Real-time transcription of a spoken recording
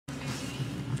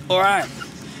Alright,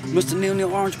 Mr.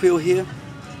 Neil Orange Peel here.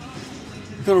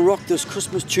 Gonna rock this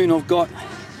Christmas tune I've got.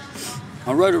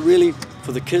 I wrote it really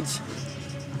for the kids,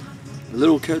 the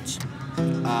little kids,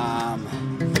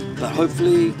 but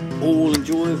hopefully all will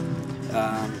enjoy it.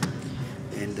 I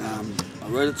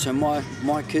wrote it so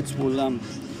my kids will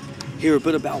hear a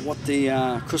bit about what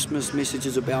the Christmas message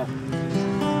is about,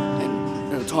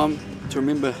 and at a time to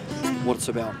remember what it's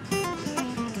about,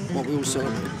 what we all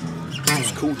celebrate.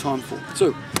 It's a cool time for.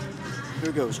 So here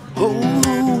it goes. Ho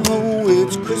ho ho,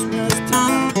 it's Christmas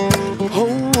time.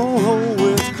 Ho ho ho,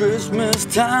 it's Christmas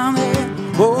time.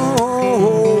 Ho ho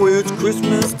ho, it's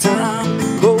Christmas time.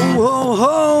 Ho ho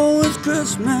ho, it's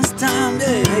Christmas time.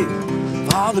 Hey.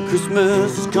 Father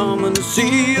Christmas is coming to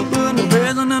see you, putting a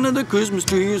present under the Christmas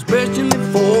tree, especially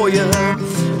for you.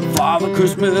 Father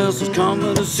Christmas is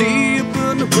coming to see you,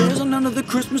 putting a present under the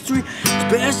Christmas tree,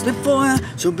 especially for you.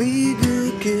 So be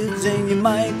good kids and you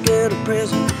might get a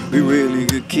present. Be really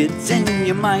good kids and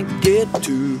you might get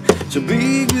two. So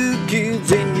be good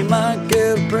kids and you might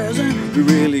get a present. Be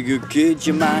really good kids,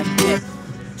 you might get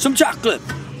some chocolate.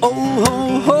 Oh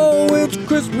ho ho, it's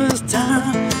Christmas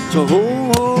time. So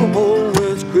ho ho ho,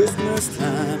 it's Christmas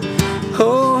time.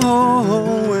 Ho ho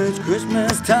ho, it's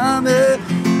Christmas time. Yeah.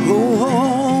 Ho ho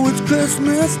ho, it's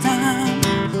Christmas time.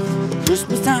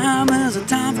 Christmas time is a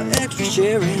time for extra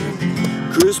sharing.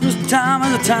 Christmas time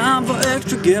is a time for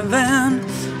extra giving.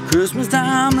 Christmas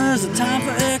time is a time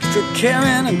for extra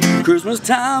caring. And Christmas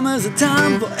time is a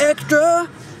time for extra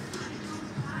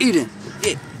eating.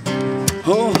 Yeah.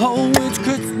 Ho ho, it's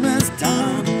Christmas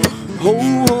time. Ho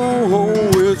ho ho,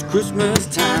 it's Christmas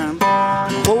time.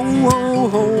 Ho ho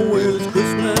ho, it's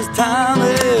Christmas time.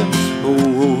 Yeah. Ho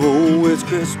ho ho, it's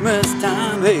Christmas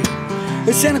time. Hey,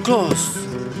 it's Santa Claus.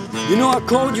 You know I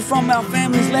called you from our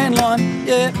family's landline.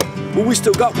 Yeah, well we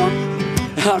still got one.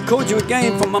 I called you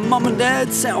again from my mum and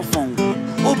dad's cell phone.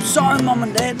 Oops, sorry mum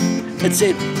and dad. It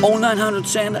said 0900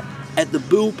 Santa at the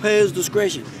bill payer's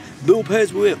discretion. Bill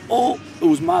payers were, oh, it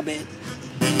was my bad.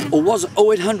 Or was it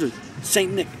 0800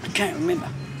 St. Nick? I can't remember.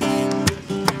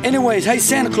 Anyways, hey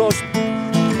Santa Claus,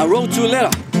 I wrote you a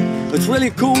letter. It's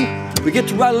really cool. We get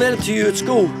to write a letter to you at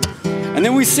school. And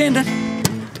then we send it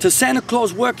to Santa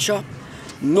Claus Workshop,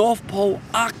 North Pole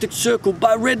Arctic Circle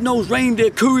by Red Nose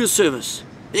Reindeer Courier Service.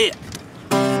 Yeah.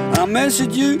 And I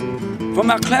messaged you from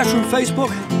our classroom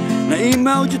Facebook, and I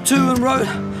emailed you too and wrote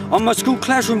on my school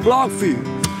classroom blog for you.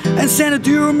 And Santa, do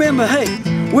you remember, hey,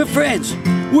 we're friends.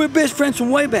 We're best friends from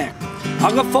way back.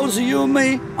 I got photos of you and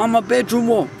me on my bedroom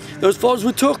wall. Those photos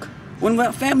we took when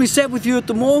our family sat with you at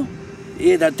the mall.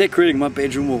 Yeah, they're decorating my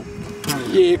bedroom wall.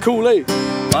 Yeah, cool, eh?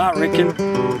 I reckon,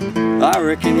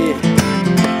 yeah.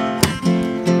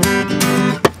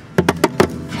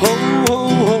 Ho, ho,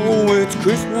 ho, it's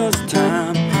Christmas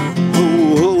time. Ho,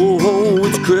 ho, ho,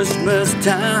 it's Christmas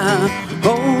time.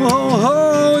 Ho, ho,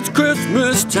 ho, it's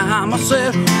Christmas time. I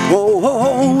said, ho, ho,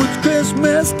 ho, it's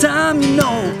Christmas time, you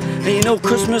know. And you know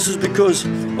Christmas is because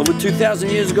over 2,000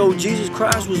 years ago, Jesus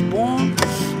Christ was born.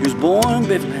 He was born in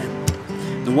Bethlehem.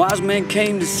 The wise men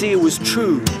came to see it was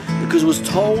true, because it was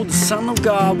told the Son of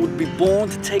God would be born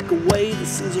to take away the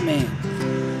sins of man.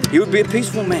 He would be a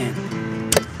peaceful man.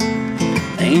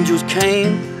 The angels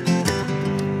came,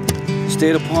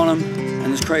 stayed upon him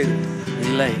in his cradle, and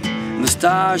he lay. And the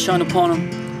stars shine upon him,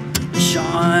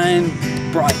 shine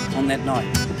bright on that night.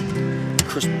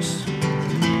 Christmas.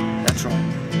 That's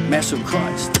right. Mass of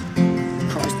Christ.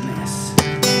 Christ Mass.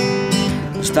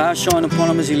 The stars shine upon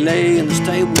him as he lay in the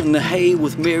stable in the hay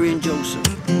with Mary and Joseph.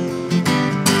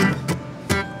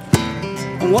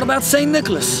 And what about St.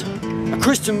 Nicholas, a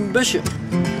Christian bishop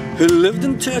who lived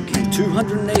in Turkey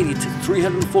 280 to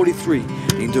 343.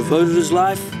 He devoted his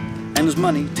life and his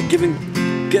money to giving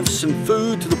gifts and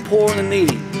food to the poor and the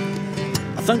needy.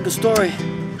 I think the story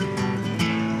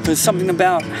is something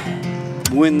about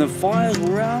when the fires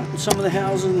were out in some of the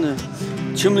houses and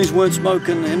the chimneys weren't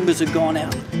smoking, the embers had gone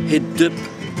out, he'd dip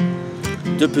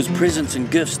his presents and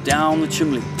gifts down the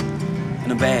chimney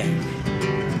in a bag.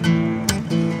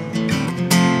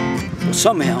 Well,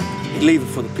 somehow he'd leave it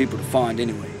for the people to find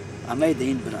anyway. I made the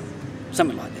end of it up,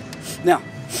 something like that. Now,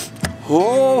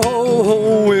 ho ho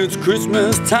ho, it's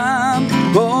Christmas time.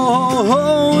 Ho ho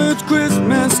ho, it's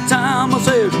Christmas time. I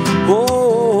said, ho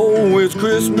ho ho, it's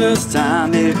Christmas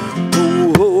time. Yeah.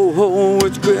 Ho ho ho,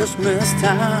 it's Christmas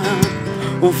time.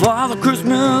 Well, Father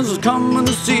Christmas is coming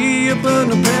to see you,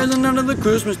 putting a present under the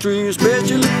Christmas tree,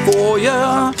 especially for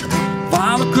you.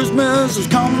 Father Christmas is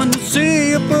coming to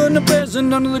see you, putting a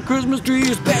present under the Christmas tree,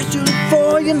 especially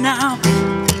for you now.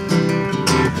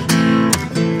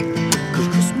 'Cause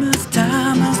Christmas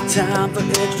time is time for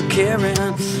extra caring.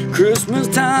 Christmas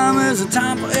time is a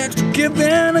time for extra giving,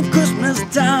 and Christmas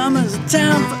time is a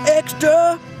time for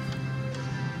extra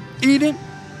eating,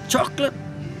 chocolate,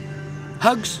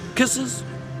 hugs, kisses,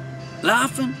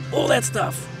 laughing, all that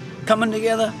stuff coming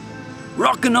together,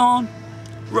 rocking on,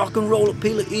 rock and roll it,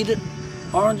 peel it, eat it,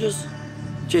 oranges.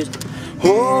 Cheers.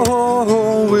 Ho ho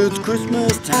ho, it's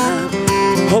Christmas time.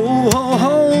 Ho ho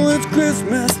ho, it's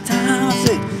Christmas time.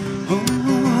 Say, ho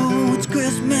ho ho, it's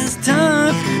Christmas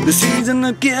time. The season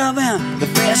of giving, the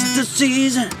festive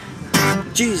season.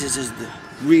 Jesus is the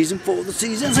reason for the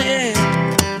seasons. Hey.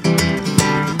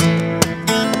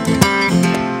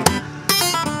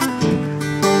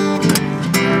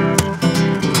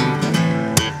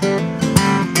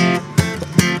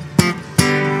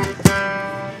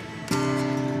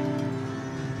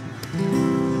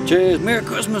 Cheers, Merry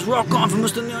Christmas, rock on from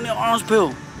Mr. Neil Orange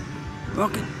Pill.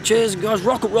 Rock it, cheers guys,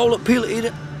 rock it, roll it, peel it, eat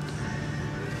it.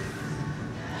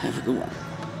 Have a good one.